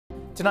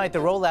Tonight, the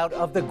rollout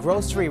of the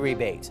grocery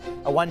rebate,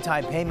 a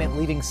one-time payment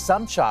leaving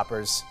some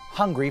shoppers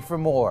hungry for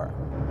more.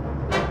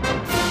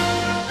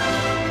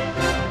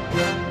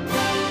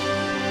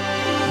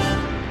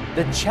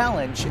 The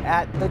challenge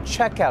at the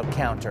checkout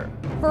counter.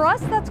 For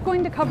us, that's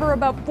going to cover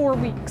about 4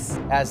 weeks.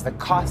 As the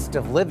cost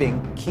of living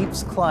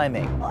keeps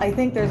climbing. I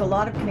think there's a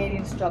lot of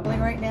Canadians struggling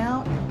right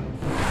now.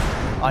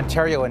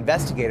 Ontario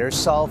investigators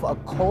solve a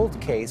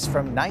cold case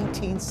from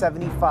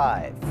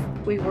 1975.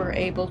 We were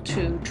able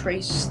to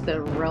trace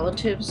the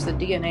relatives, the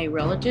DNA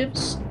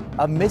relatives.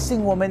 A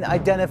missing woman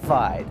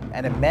identified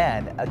and a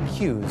man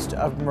accused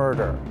of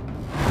murder.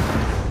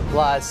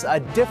 Plus, a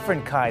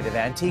different kind of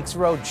Antiques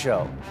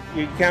Roadshow.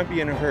 You can't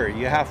be in a hurry.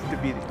 You have to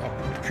be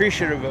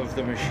appreciative of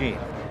the machine.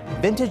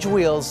 Vintage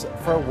wheels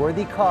for a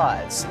worthy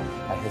cause.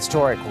 A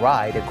historic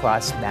ride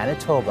across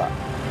Manitoba.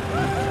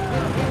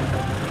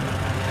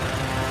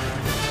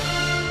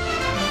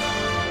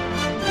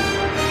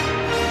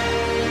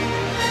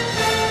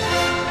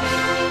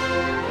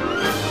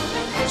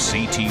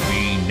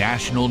 CTV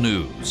National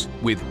News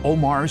with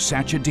Omar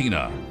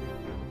Sachedina.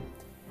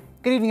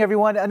 Good evening,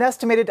 everyone. An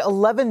estimated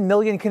 11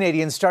 million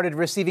Canadians started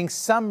receiving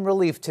some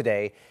relief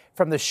today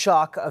from the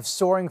shock of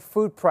soaring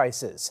food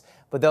prices.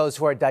 But those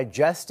who are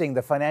digesting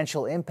the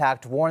financial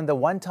impact warn the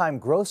one-time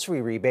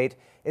grocery rebate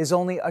is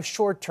only a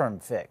short-term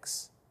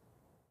fix.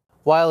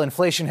 While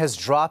inflation has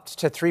dropped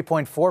to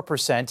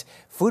 3.4%,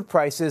 food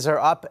prices are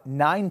up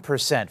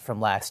 9%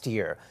 from last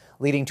year,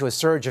 leading to a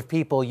surge of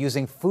people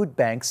using food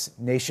banks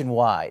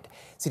nationwide.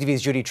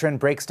 CTV's Judy Trin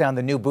breaks down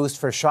the new boost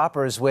for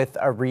shoppers with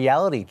a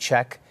reality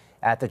check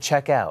at the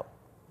checkout.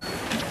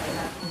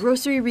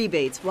 Grocery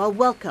rebates, while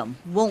welcome,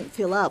 won't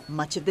fill up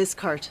much of this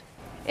cart.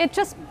 It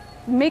just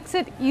makes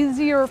it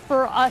easier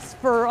for us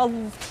for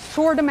a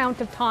short amount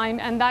of time,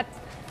 and that's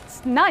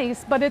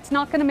nice, but it's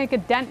not going to make a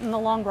dent in the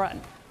long run.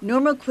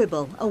 Norma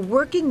Quibble, a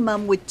working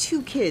mom with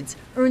 2 kids,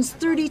 earns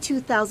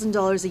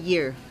 $32,000 a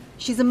year.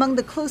 She's among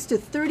the close to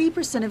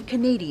 30% of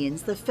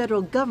Canadians the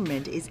federal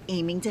government is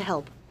aiming to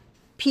help.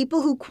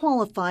 People who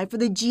qualify for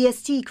the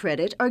GST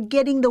credit are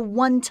getting the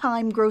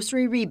one-time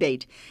grocery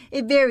rebate.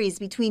 It varies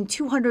between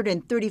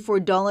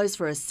 $234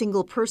 for a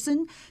single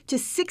person to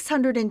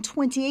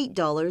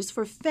 $628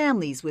 for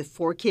families with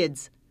 4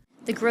 kids.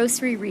 The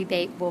grocery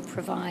rebate will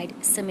provide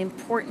some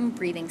important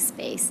breathing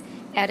space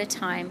at a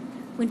time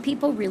when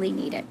people really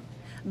need it.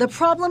 The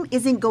problem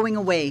isn't going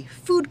away.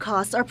 Food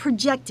costs are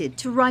projected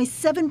to rise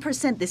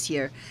 7% this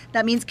year.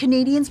 That means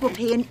Canadians will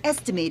pay an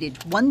estimated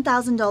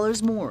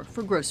 $1,000 more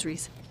for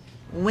groceries.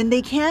 When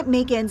they can't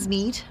make ends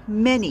meet,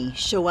 many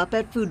show up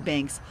at food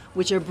banks,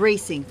 which are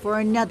bracing for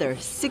another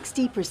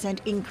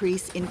 60%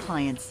 increase in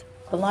clients.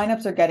 The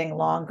lineups are getting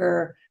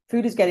longer.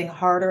 Food is getting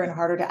harder and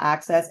harder to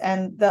access.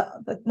 And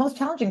the most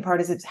challenging part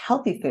is it's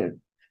healthy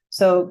food.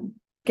 So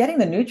getting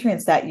the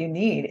nutrients that you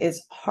need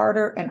is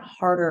harder and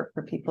harder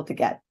for people to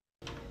get.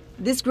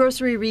 This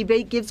grocery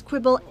rebate gives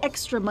Quibble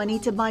extra money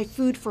to buy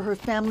food for her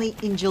family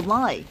in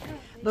July.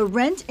 But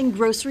rent and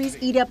groceries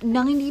eat up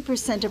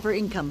 90% of her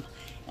income,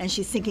 and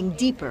she's sinking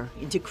deeper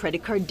into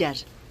credit card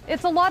debt.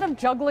 It's a lot of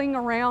juggling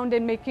around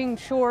and making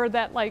sure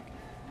that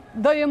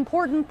the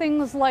important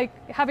things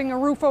like having a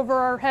roof over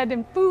our head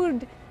and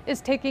food is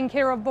taken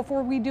care of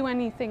before we do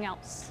anything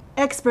else.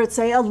 Experts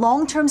say a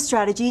long-term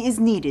strategy is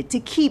needed to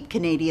keep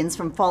Canadians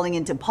from falling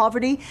into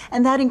poverty,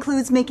 and that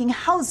includes making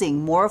housing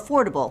more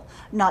affordable,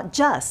 not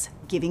just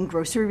giving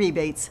grocery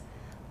rebates.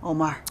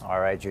 Omar. All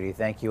right, Judy,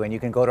 thank you. And you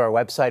can go to our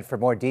website for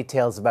more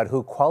details about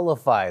who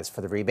qualifies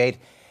for the rebate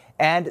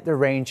and the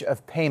range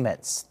of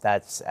payments.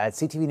 That's at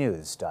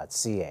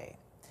ctvnews.ca.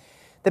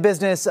 The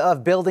business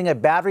of building a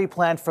battery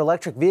plant for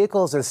electric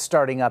vehicles is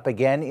starting up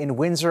again in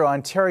Windsor,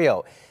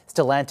 Ontario.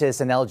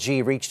 Stellantis and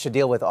LG reached a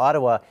deal with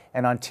Ottawa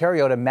and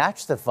Ontario to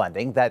match the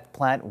funding that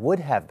plant would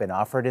have been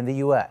offered in the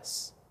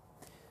U.S.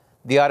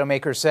 The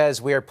automaker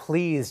says we are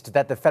pleased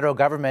that the federal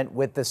government,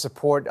 with the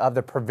support of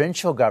the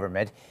provincial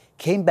government,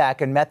 came back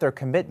and met their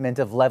commitment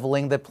of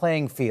leveling the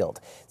playing field.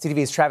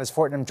 CTV's Travis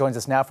Fortnum joins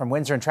us now from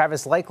Windsor. And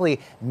Travis, likely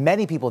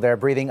many people there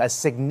breathing a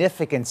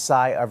significant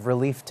sigh of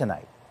relief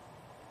tonight.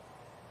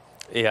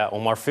 Yeah,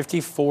 Omar,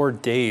 54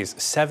 days,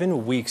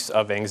 7 weeks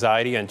of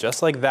anxiety. And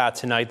just like that,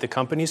 tonight, the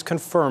company's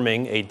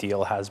confirming a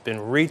deal has been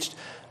reached.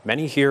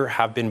 Many here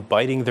have been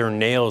biting their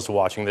nails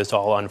watching this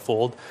all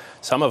unfold,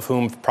 some of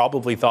whom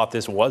probably thought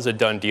this was a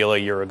done deal a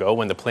year ago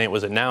when the plant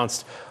was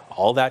announced.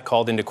 All that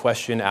called into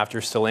question after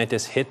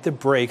Stellantis hit the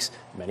brakes,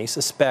 many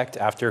suspect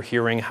after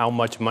hearing how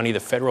much money the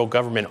federal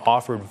government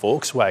offered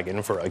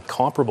Volkswagen for a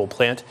comparable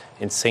plant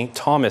in St.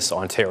 Thomas,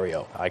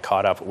 Ontario. I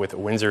caught up with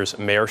Windsor's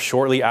mayor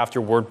shortly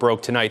after word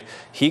broke tonight.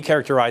 He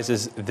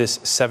characterizes this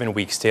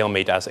 7-week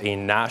stalemate as a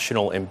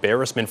national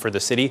embarrassment for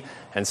the city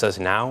and says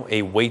now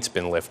a weight's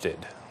been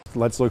lifted.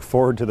 Let's look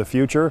forward to the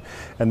future,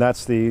 and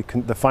that's the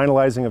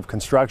finalizing of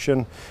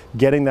construction,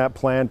 getting that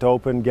plant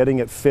open, getting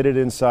it fitted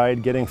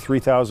inside, getting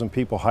 3,000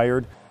 people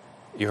hired.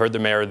 You heard the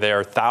mayor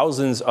there.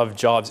 Thousands of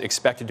jobs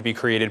expected to be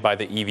created by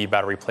the EV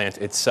battery plant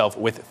itself,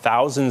 with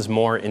thousands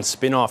more in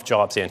spin-off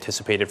jobs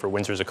anticipated for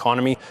Windsor's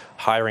economy.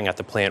 Hiring at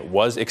the plant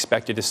was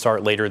expected to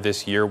start later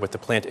this year, with the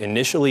plant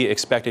initially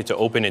expected to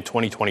open in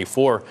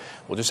 2024.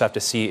 We'll just have to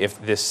see if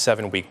this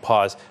 7-week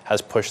pause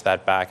has pushed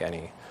that back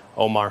any.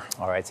 Omar.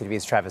 All right,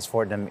 CTV's Travis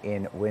Fortnum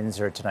in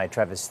Windsor tonight.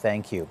 Travis,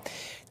 thank you.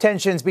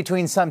 Tensions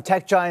between some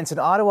tech giants in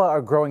Ottawa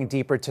are growing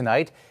deeper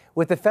tonight,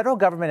 with the federal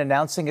government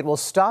announcing it will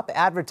stop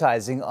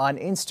advertising on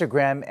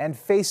Instagram and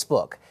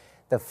Facebook.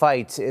 The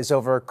fight is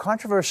over a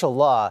controversial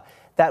law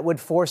that would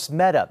force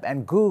Meta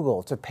and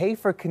Google to pay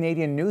for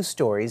Canadian news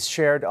stories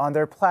shared on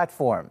their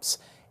platforms.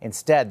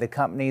 Instead, the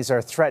companies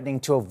are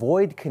threatening to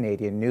avoid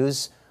Canadian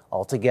news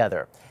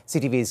altogether.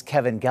 CTV's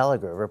Kevin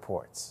Gallagher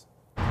reports.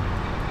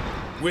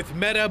 With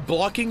Meta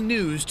blocking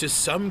news to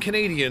some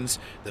Canadians,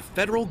 the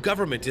federal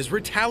government is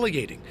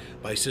retaliating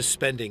by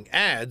suspending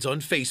ads on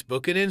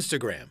Facebook and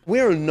Instagram.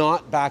 We're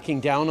not backing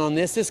down on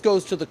this. This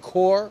goes to the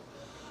core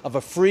of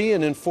a free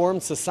and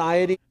informed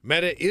society.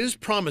 Meta is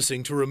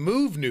promising to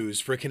remove news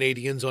for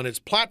Canadians on its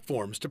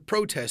platforms to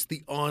protest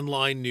the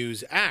Online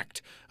News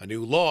Act, a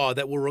new law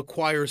that will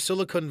require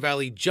Silicon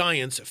Valley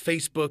giants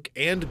Facebook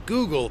and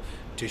Google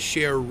to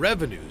share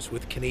revenues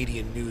with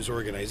Canadian news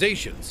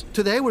organizations.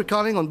 Today, we're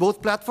calling on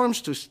both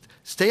platforms to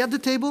stay at the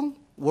table,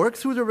 work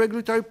through the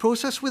regulatory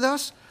process with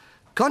us,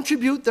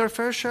 contribute their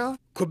fair share.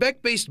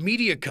 Quebec-based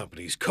media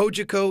companies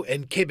Cogeco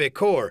and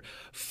Quebecor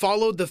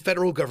followed the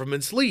federal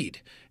government's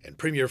lead, and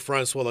Premier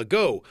François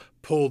Legault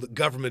pulled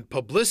government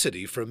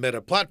publicity from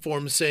Meta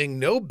platforms, saying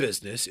no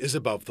business is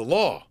above the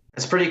law.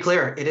 It's pretty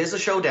clear. It is a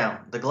showdown.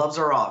 The gloves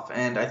are off.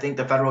 And I think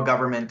the federal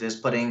government is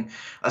putting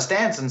a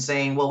stance and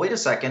saying, well, wait a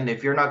second,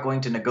 if you're not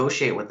going to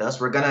negotiate with us,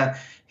 we're going to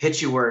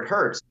hit you where it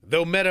hurts.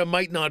 Though Meta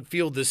might not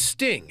feel the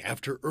sting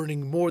after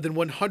earning more than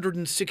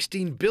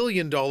 $116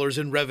 billion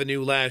in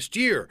revenue last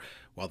year,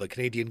 while the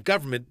Canadian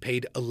government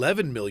paid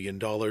 $11 million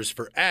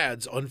for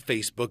ads on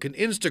Facebook and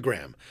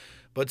Instagram.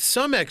 But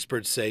some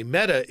experts say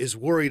Meta is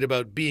worried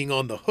about being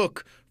on the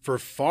hook for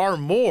far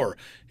more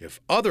if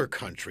other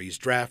countries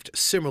draft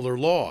similar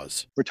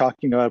laws. We're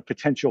talking about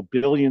potential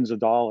billions of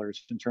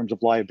dollars in terms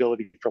of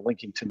liability for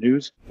linking to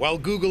news. While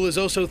Google is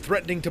also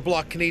threatening to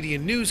block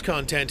Canadian news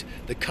content,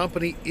 the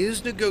company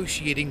is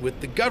negotiating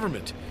with the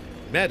government.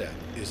 Meta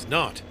is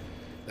not.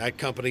 That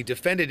company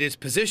defended its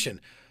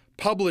position.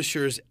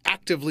 Publishers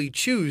actively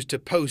choose to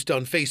post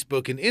on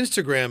Facebook and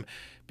Instagram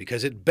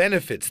because it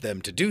benefits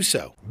them to do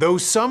so. Though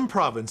some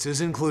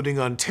provinces, including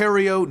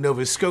Ontario,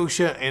 Nova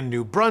Scotia, and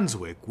New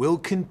Brunswick, will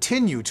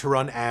continue to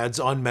run ads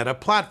on Meta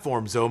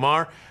platforms,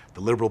 Omar,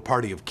 the Liberal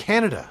Party of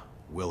Canada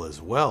will as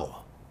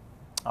well.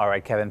 All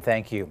right, Kevin,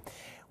 thank you.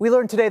 We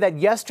learned today that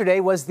yesterday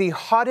was the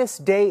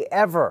hottest day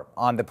ever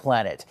on the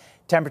planet.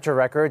 Temperature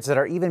records that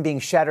are even being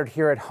shattered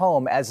here at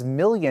home as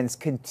millions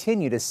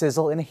continue to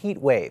sizzle in a heat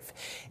wave.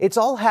 It's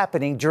all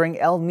happening during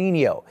El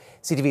Niño.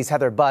 CTV's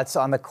Heather Butts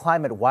on the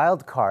climate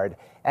wildcard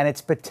and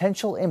its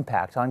potential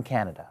impact on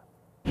Canada.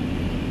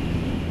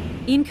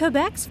 In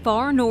Quebec's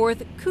far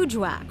north,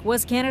 Kuujjuaq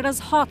was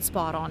Canada's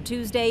hotspot on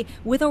Tuesday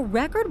with a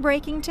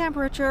record-breaking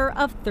temperature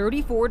of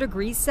 34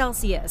 degrees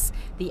Celsius.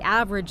 The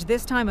average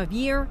this time of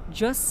year,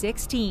 just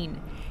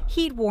 16.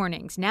 Heat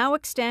warnings now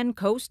extend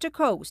coast to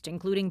coast,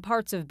 including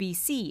parts of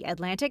BC,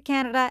 Atlantic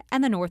Canada,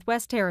 and the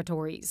Northwest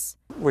Territories.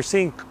 We're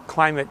seeing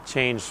climate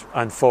change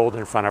unfold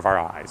in front of our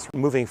eyes.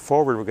 Moving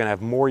forward, we're going to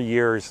have more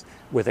years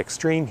with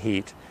extreme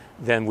heat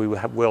than we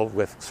will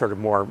with sort of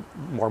more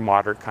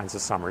moderate kinds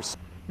of summers.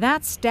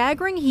 That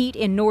staggering heat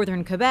in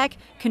northern Quebec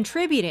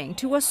contributing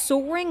to a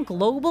soaring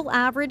global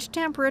average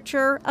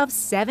temperature of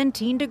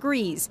 17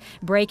 degrees,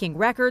 breaking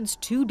records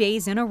 2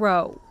 days in a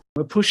row.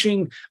 We're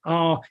pushing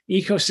our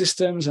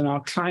ecosystems and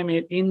our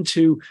climate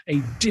into a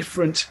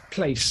different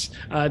place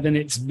than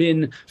it's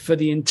been for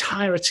the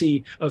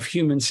entirety of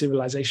human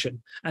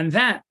civilization. And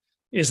that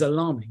is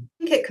alarming.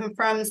 I think it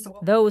confirms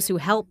those who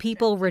help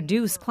people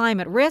reduce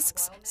climate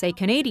risks say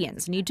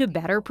Canadians need to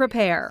better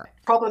prepare.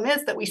 Problem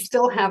is that we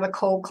still have a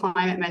cold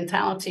climate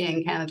mentality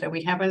in Canada.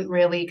 We haven't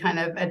really kind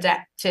of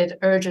adapted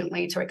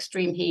urgently to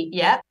extreme heat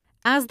yet.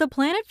 As the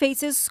planet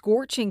faces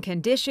scorching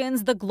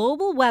conditions, the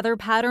global weather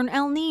pattern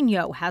El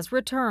Niño has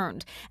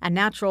returned, a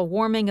natural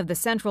warming of the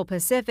Central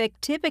Pacific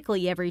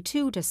typically every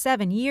 2 to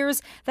 7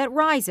 years that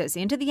rises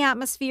into the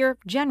atmosphere,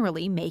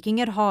 generally making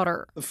it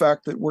hotter. The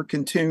fact that we're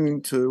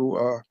continuing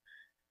to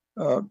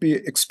be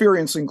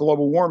experiencing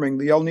global warming,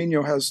 the El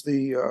Niño has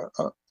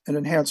an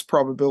enhanced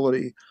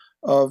probability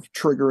of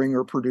triggering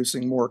or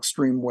producing more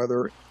extreme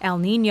weather. El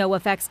Niño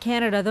affects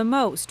Canada the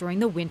most during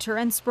the winter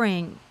and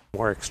spring.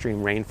 More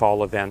extreme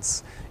rainfall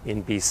events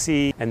in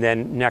BC, and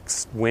then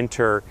next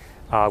winter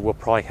we'll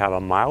probably have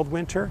a mild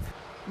winter,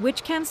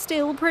 which can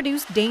still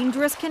produce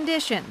dangerous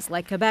conditions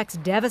like Quebec's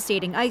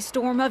devastating ice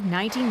storm of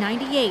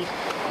 1998,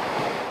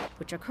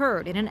 which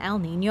occurred in an El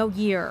Niño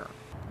year.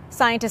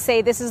 Scientists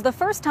say this is the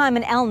first time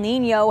an El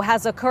Niño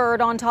has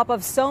occurred on top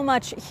of so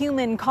much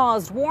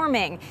human-caused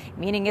warming,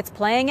 meaning it's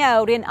playing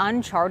out in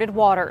uncharted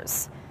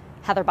waters.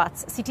 Heather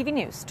Butts, CTV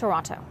News,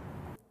 Toronto.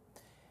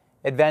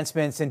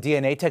 Advancements in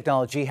DNA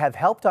technology have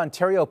helped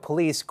Ontario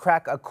police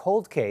crack a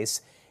cold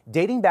case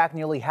dating back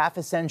nearly half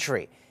a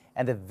century.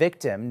 And the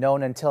victim,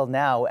 known until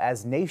now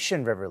as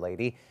Nation River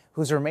Lady,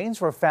 whose remains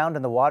were found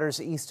in the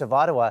waters east of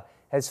Ottawa,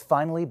 has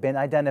finally been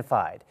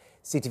identified.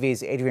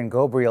 CTV's Adrian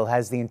Gabriel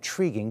has the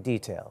intriguing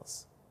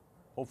details.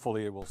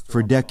 Hopefully it will.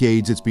 For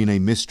decades, it's been a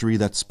mystery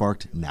that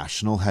sparked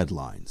national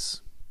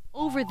headlines.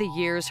 Over the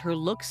years, her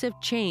looks have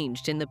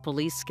changed in the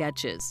police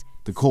sketches.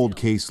 The cold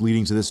case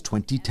leading to this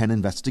 2010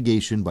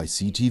 investigation by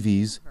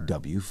CTV's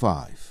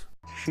W5.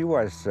 She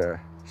was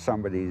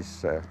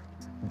somebody's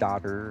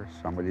daughter,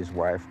 somebody's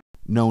wife.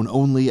 Known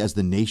only as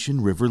the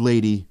Nation River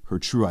Lady, her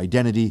true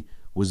identity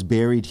was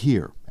buried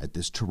here at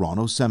this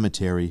Toronto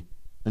cemetery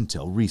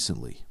until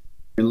recently.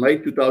 In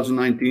late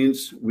 2019,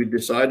 we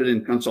decided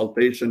in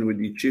consultation with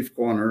the chief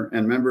coroner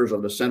and members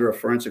of the Centre of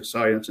Forensic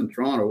Science in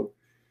Toronto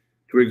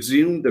to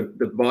exhume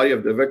the body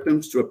of the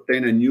victims to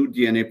obtain a new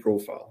DNA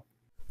profile.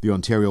 The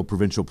Ontario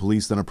Provincial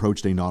Police then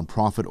approached a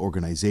non-profit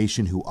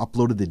organization who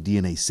uploaded the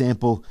DNA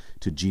sample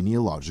to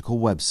genealogical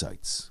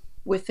websites.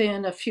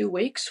 Within a few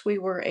weeks, we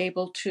were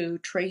able to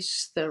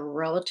trace the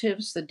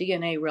relatives, the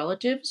DNA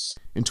relatives.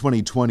 In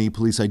 2020,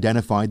 police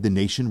identified the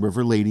Nation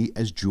River Lady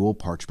as Jewel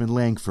Parchman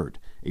Langford,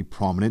 a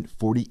prominent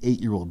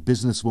 48-year-old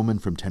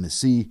businesswoman from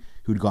Tennessee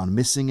who'd gone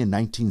missing in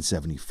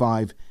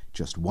 1975,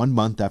 just 1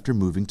 month after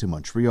moving to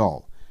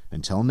Montreal.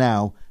 Until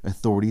now,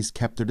 authorities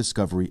kept their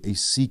discovery a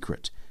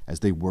secret as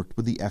they worked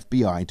with the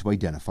FBI to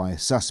identify a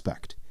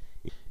suspect.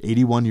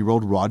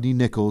 81-year-old Rodney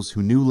Nichols,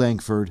 who knew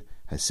Langford,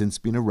 has since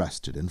been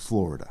arrested in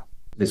Florida.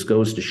 This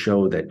goes to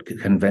show that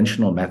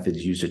conventional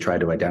methods used to try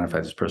to identify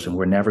this person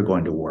were never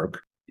going to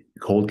work.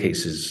 Cold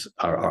cases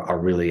are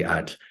really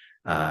at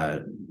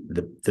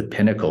the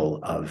pinnacle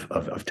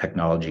of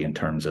technology in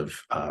terms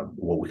of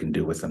what we can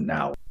do with them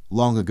now.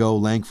 Long ago,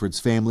 Langford's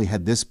family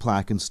had this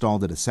plaque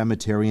installed at a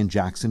cemetery in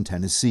Jackson,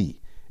 Tennessee.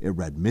 It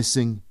read,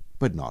 "Missing,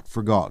 but not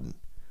forgotten."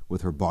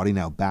 With her body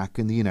now back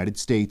in the United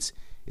States,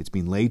 it's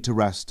been laid to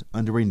rest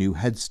under a new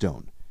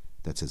headstone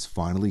that says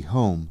finally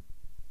home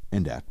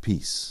and at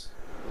peace.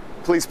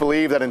 Police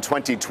believe that in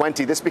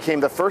 2020, this became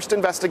the first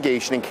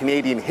investigation in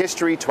Canadian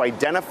history to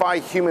identify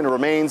human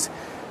remains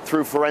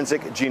through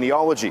forensic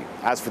genealogy.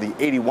 As for the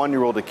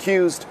 81-year-old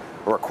accused,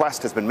 a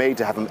request has been made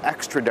to have him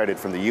extradited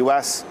from the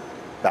U.S.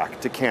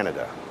 back to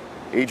Canada.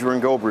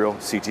 Adrian Gabriel,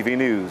 CTV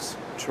News,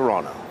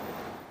 Toronto.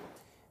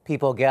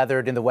 People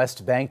gathered in the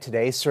West Bank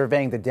today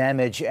surveying the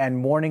damage and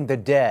mourning the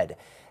dead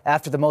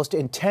after the most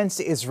intense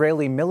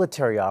Israeli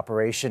military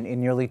operation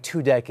in nearly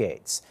 2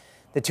 decades.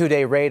 The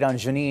 2-day raid on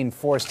Jenin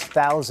forced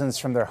thousands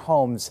from their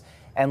homes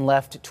and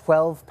left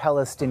 12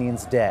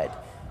 Palestinians dead.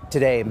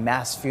 Today,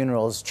 mass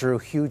funerals drew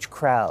huge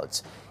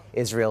crowds.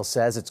 Israel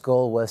says its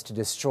goal was to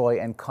destroy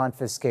and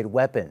confiscate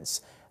weapons.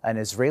 An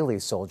Israeli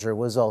soldier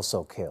was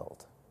also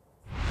killed.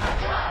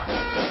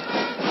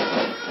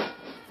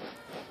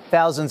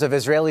 Thousands of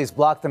Israelis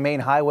blocked the main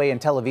highway in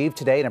Tel Aviv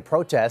today in a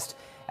protest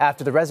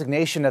after the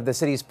resignation of the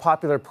city's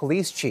popular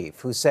police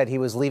chief, who said he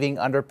was leaving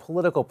under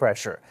political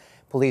pressure.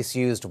 Police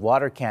used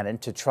water cannon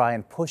to try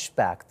and push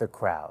back the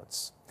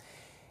crowds.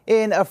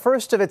 In a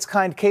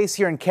first-of-its-kind case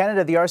here in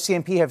Canada, the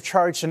RCMP have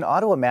charged an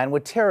Ottawa man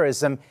with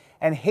terrorism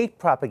and hate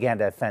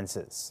propaganda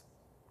offenses.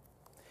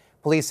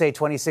 Police say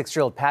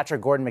 26-year-old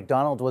Patrick Gordon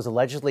McDonald was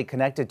allegedly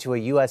connected to a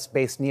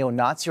U.S.-based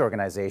neo-Nazi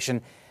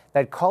organization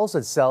that calls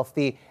itself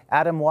the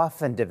Adam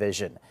Waffen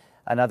Division.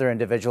 Another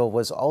individual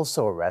was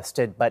also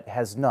arrested but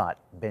has not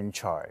been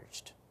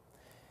charged.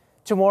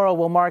 Tomorrow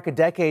will mark a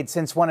decade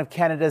since one of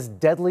Canada's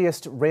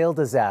deadliest rail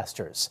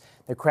disasters.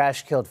 The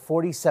crash killed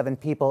 47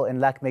 people in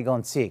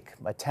Lac-Mégantic,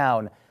 a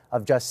town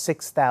of just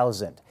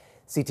 6,000.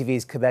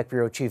 CTV's Quebec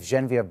Bureau Chief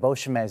Geneviève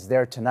Beauchemin is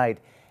there tonight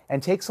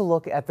and takes a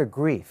look at the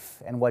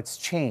grief and what's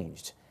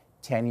changed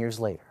 10 years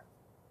later.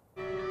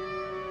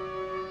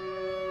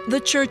 The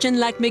church in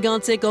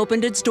Lac-Mégantic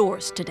opened its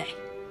doors today,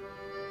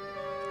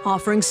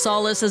 offering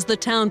solace as the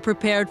town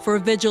prepared for a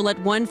vigil at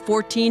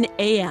 1:14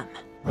 a.m.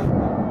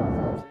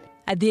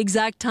 At the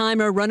exact time,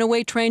 a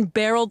runaway train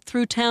barreled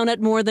through town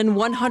at more than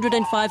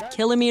 105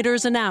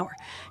 kilometers an hour,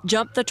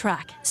 jumped the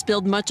track,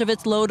 spilled much of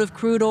its load of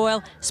crude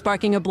oil,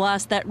 sparking a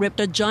blast that ripped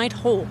a giant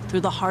hole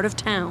through the heart of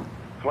town.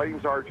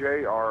 Flames,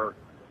 RJ, are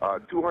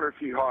 200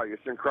 feet high.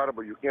 It's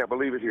incredible. You can't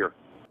believe it here.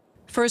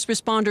 First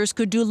responders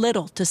could do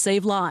little to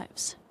save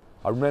lives.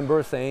 I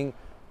remember saying,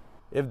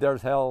 if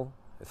there's hell,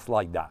 it's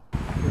like that.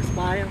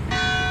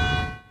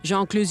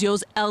 Jean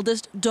Cluzio's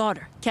eldest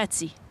daughter,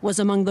 Ketsi, was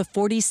among the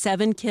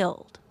 47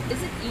 killed.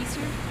 Is it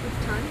easier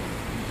with time?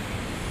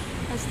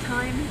 Has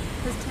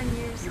 10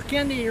 years? You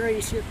can't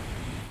erase it.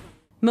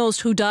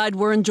 Most who died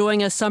were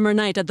enjoying a summer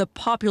night at the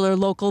popular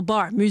local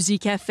bar,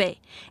 Musique Café.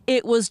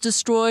 It was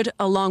destroyed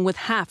along with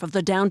half of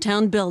the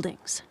downtown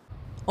buildings.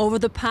 Over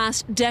the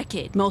past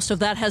decade, most of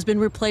that has been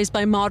replaced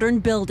by modern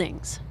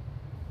buildings.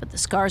 But the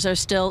scars are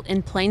still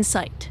in plain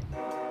sight.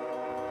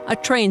 A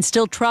train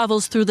still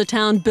travels through the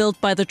town built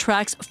by the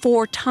tracks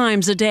 4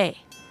 times a day.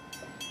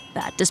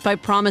 That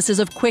despite promises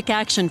of quick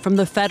action from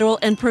the federal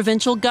and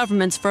provincial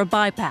governments for a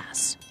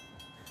bypass.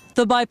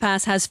 The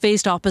bypass has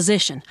faced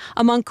opposition.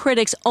 Among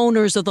critics,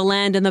 owners of the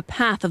land in the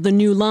path of the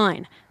new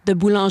line. The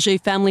Boulanger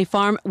family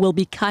farm will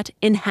be cut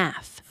in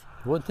half.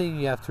 One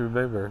thing you have to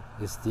remember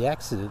is the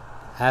accident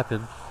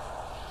happened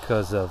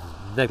because of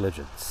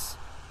negligence.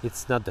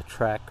 It's not the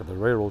track or the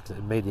railroad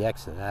that made the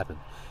accident happen.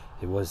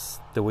 It was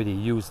the way they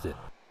used it.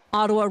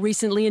 Ottawa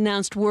recently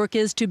announced work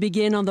is to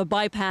begin on the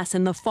bypass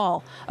in the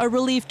fall, a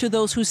relief to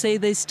those who say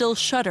they still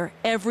shudder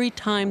every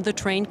time the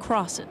train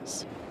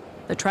crosses.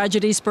 The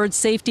tragedy spurred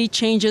safety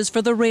changes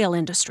for the rail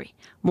industry.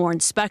 More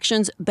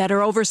inspections,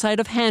 better oversight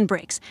of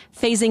handbrakes,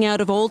 phasing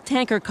out of old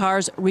tanker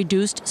cars,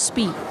 reduced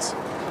speeds.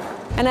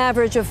 An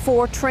average of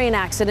 4 train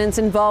accidents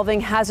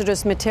involving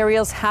hazardous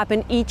materials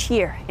happen each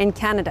year in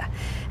Canada.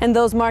 And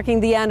those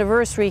marking the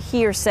anniversary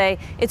here say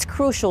it's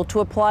crucial to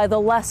apply the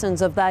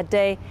lessons of that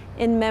day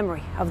in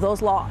memory of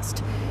those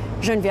lost.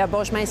 Geneviève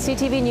Beauchemin,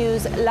 CTV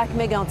News,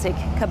 Lac-Mégantic,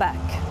 Quebec.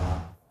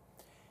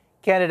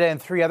 Canada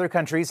and 3 other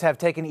countries have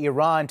taken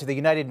Iran to the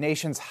United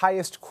Nations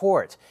highest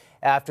court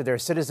after their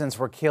citizens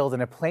were killed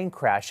in a plane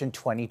crash in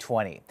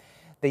 2020.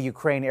 The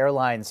Ukraine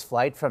Airlines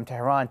flight from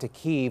Tehran to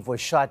Kyiv was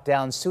shot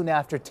down soon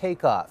after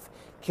takeoff,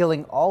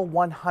 killing all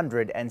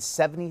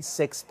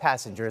 176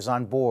 passengers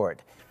on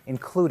board,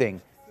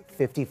 including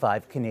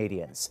 55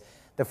 Canadians.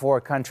 The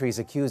 4 countries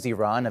accused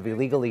Iran of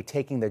illegally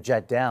taking the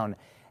jet down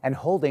and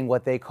holding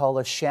what they call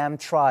a sham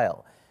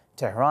trial.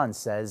 Tehran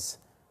says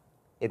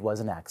it was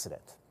an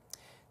accident.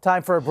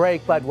 Time for a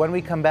break, but when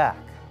we come back,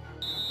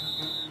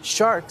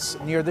 sharks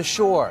near the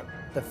shore,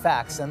 the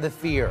facts and the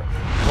fear,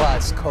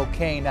 plus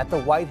cocaine at the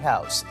White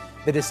House,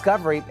 the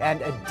discovery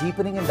and a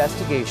deepening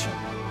investigation.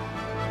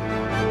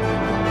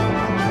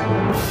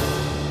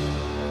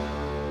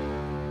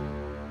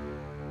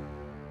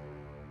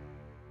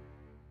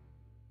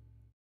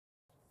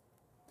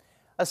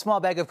 A small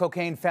bag of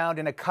cocaine found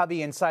in a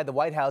cubby inside the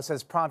White House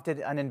has prompted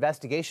an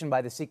investigation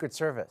by the Secret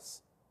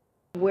Service.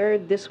 Where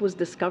this was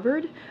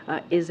discovered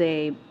is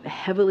a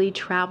heavily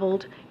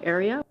traveled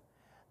area.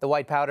 The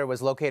white powder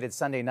was located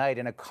Sunday night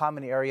in a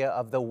common area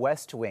of the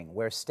West Wing,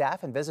 where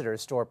staff and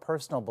visitors store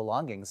personal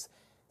belongings,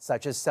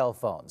 such as cell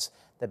phones.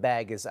 The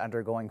bag is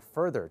undergoing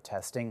further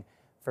testing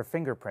for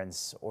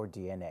fingerprints or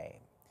DNA.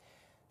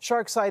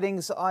 Shark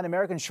sightings on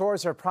American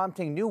shores are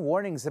prompting new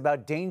warnings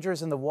about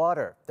dangers in the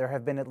water. There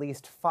have been at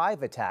least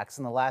 5 attacks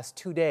in the last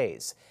 2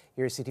 days.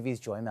 Here's CTV's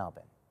Joy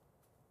Melvin.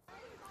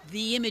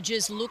 The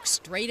images look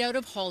straight out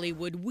of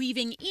Hollywood,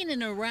 weaving in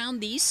and around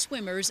these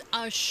swimmers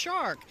a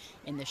shark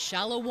in the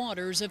shallow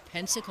waters of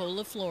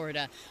Pensacola,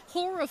 Florida.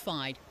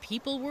 Horrified,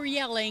 people were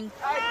yelling,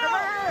 "Hey, come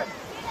in!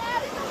 Get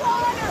out of the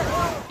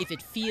water!" If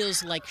it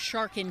feels like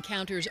shark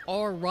encounters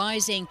are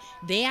rising,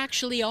 they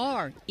actually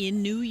are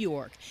in New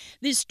York.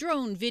 This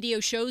drone video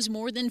shows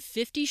more than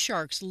 50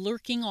 sharks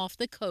lurking off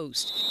the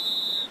coast.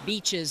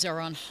 Beaches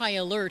are on high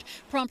alert,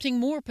 prompting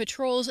more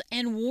patrols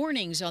and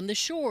warnings on the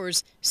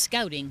shores,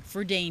 scouting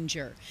for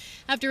danger.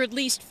 After at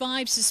least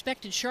 5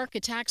 suspected shark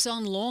attacks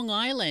on Long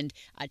Island,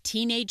 a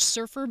teenage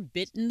surfer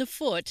bit in the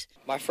foot.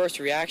 My first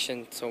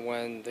reaction to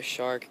when the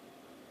shark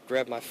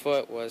grabbed my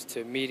foot was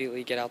to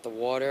immediately get out the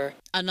water.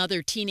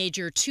 Another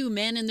teenager, 2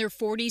 men in their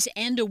 40s,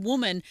 and a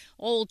woman,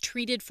 all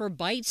treated for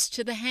bites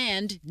to the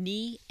hand,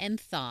 knee,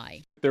 and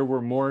thigh. There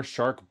were more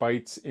shark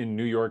bites in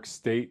New York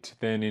State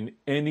than in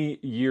any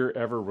year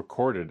ever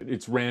recorded.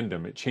 It's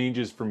random. It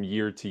changes from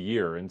year to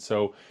year. And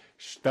so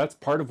that's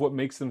part of what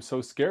makes them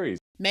so scary.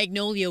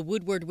 Magnolia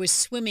Woodward was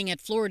swimming at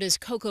Florida's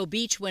Cocoa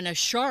Beach when a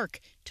shark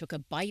took a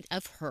bite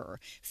of her.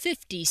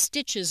 50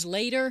 stitches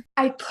later,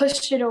 I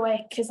pushed it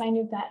away because I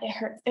knew that it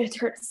hurt. It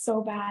hurt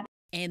so bad.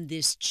 And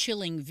this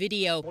chilling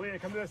video.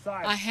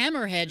 A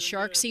hammerhead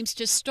shark seems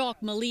to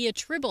stalk Malia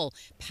Tribble,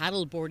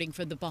 paddleboarding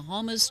from the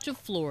Bahamas to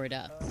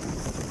Florida.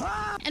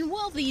 And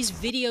while these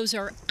videos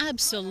are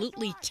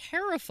absolutely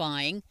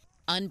terrifying,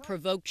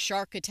 unprovoked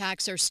shark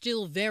attacks are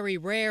still very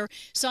rare.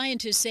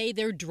 Scientists say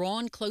they're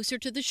drawn closer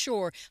to the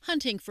shore,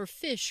 hunting for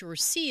fish or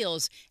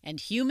seals, and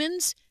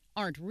humans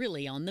aren't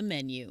really on the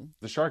menu.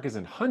 The shark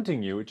isn't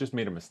hunting you, it just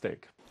made a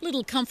mistake.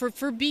 Little comfort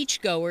for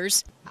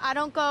beachgoers. I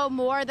don't go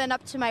more than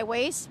up to my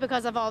waist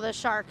because of all the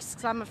sharks,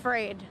 because I'm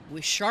afraid.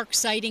 With shark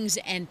sightings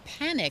and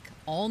panic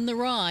on the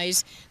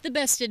rise, the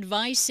best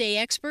advice, say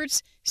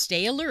experts,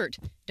 stay alert,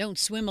 don't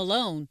swim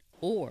alone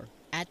or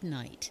at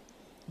night.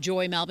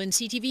 Joy Malvin,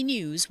 CTV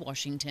News,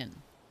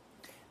 Washington.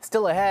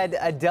 Still ahead,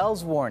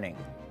 Adele's warning.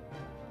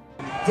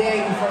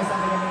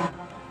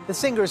 The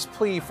singer's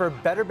plea for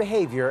better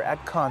behavior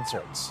at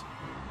concerts.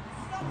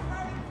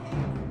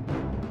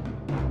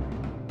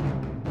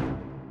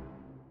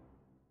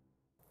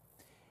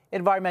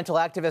 Environmental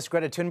activist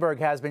Greta Thunberg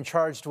has been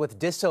charged with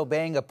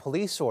disobeying a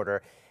police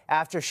order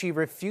after she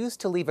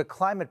refused to leave a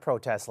climate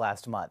protest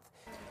last month.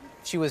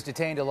 She was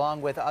detained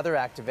along with other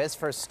activists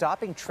for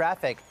stopping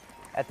traffic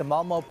at the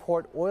Malmö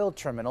Port Oil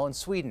Terminal in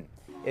Sweden.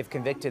 If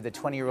convicted, the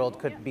 20-year-old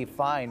could be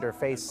fined or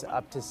face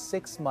up to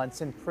 6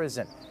 months in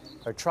prison.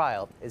 Her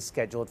trial is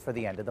scheduled for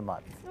the end of the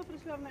month.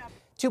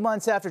 2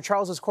 months after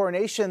Charles's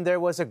coronation, there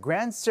was a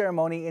grand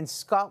ceremony in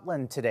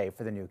Scotland today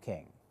for the new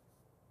king.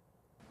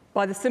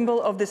 By the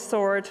symbol of this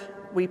sword,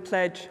 we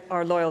pledge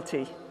our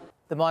loyalty.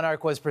 The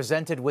monarch was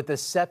presented with the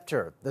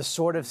scepter, the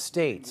sword of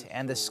state,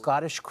 and the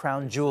Scottish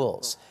crown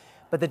jewels.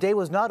 But the day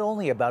was not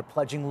only about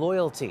pledging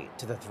loyalty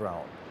to the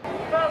throne.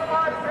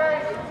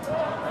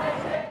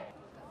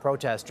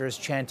 Protesters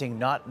chanting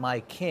 "Not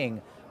my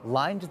king"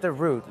 lined the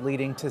route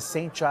leading to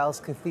St. Giles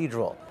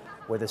Cathedral,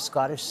 where the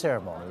Scottish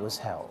ceremony was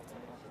held.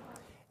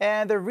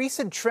 And the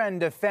recent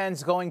trend of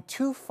fans going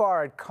too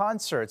far at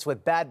concerts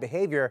with bad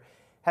behavior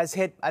has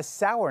hit a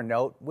sour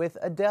note with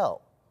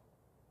Adele.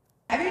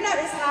 Have you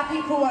noticed how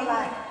people are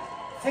like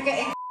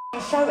forgetting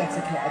show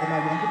etiquette at the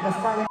moment? People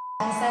are throwing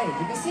on stage.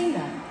 Have you seen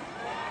that?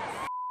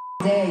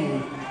 Dare you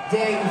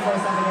throw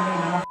something at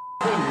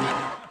me and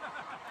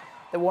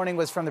The warning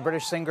was from the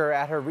British singer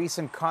at her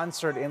recent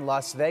concert in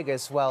Las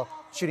Vegas while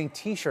shooting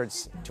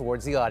T-shirts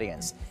towards the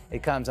audience.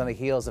 It comes on the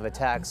heels of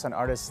attacks on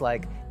artists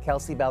like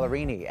Kelsey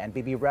Ballerini and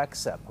Bibi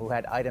Rexha, who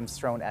had items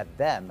thrown at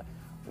them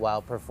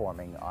while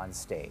performing on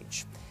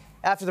stage.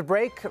 After the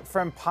break,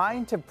 from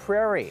Pine to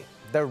Prairie,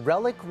 the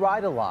Relic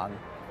Ride-Along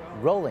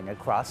rolling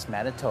across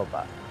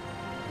Manitoba.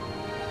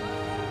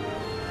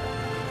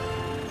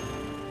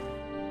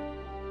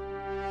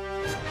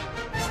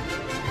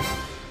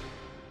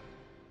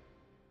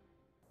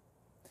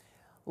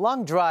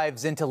 Long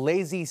drives into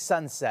lazy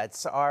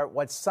sunsets are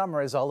what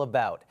summer is all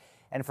about.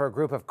 And for a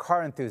group of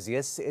car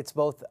enthusiasts, it's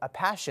both a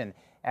passion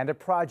and a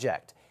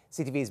project.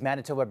 CTV's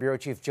Manitoba Bureau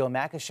Chief Jill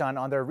Makashon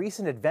on their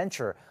recent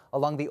adventure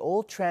along the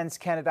old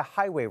Trans-Canada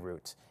Highway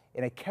route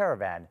in a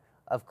caravan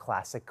of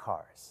classic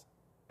cars.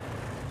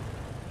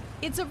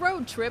 It's a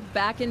road trip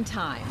back in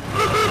time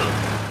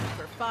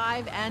for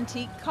 5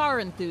 antique car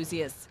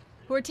enthusiasts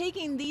who are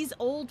taking these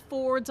old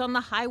Fords on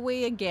the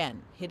highway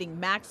again, hitting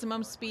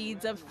maximum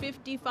speeds of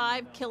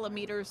 55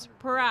 kilometers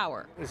per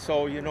hour.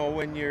 So, you know,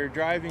 when you're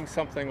driving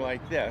something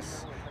like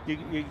this,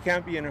 you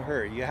can't be in a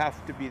hurry. You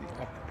have to be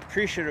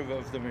appreciative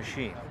of the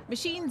machine.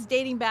 Machines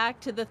dating back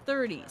to the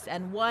 30s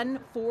and one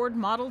Ford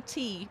Model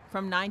T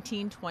from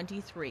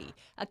 1923.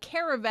 A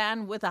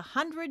caravan with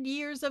 100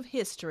 years of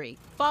history,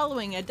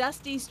 following a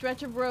dusty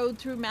stretch of road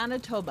through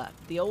Manitoba,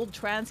 the old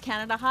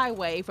Trans-Canada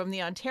Highway from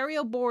the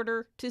Ontario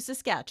border to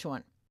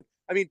Saskatchewan.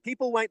 I mean,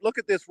 people might look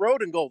at this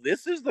road and go,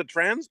 this is the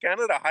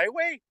Trans-Canada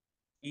Highway?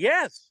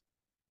 Yes.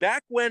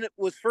 Back when it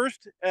was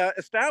first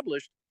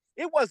established,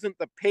 it wasn't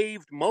the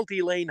paved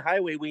multi-lane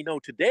highway we know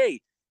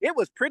today. It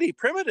was pretty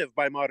primitive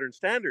by modern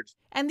standards.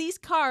 And these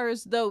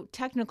cars, though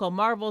technical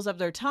marvels of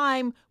their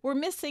time, were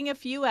missing a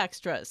few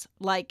extras,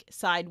 like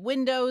side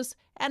windows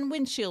and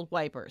windshield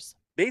wipers.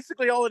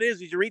 Basically, all it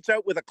is you reach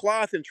out with a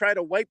cloth and try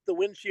to wipe the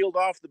windshield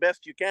off the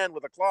best you can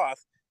with a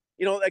cloth.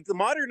 You know, like the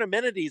modern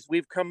amenities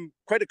we've come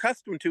quite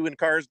accustomed to in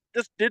cars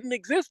just didn't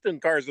exist in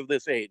cars of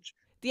this age.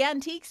 The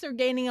antiques are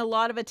gaining a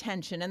lot of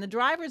attention, and the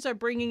drivers are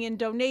bringing in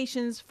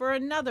donations for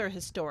another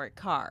historic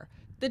car.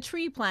 The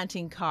tree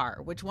planting car,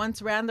 which once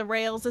ran the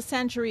rails a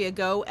century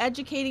ago,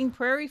 educating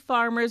prairie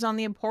farmers on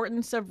the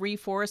importance of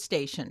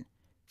reforestation.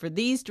 For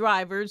these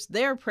drivers,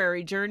 their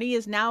prairie journey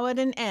is now at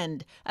an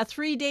end, a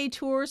 3-day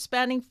tour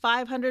spanning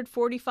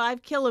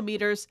 545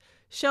 kilometers,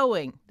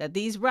 showing that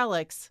these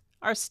relics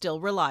are still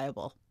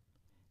reliable.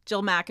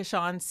 Jill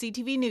Makashon,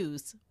 CTV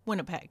News,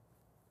 Winnipeg.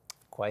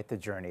 Quite the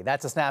journey.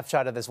 That's a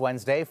snapshot of this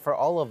Wednesday. For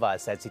all of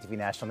us at CTV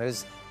National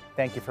News,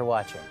 thank you for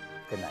watching.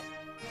 Good night.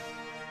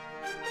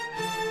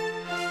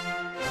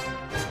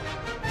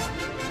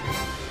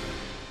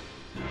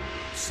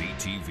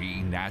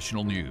 CTV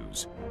National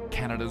News,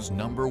 Canada's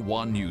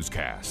 #1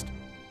 newscast.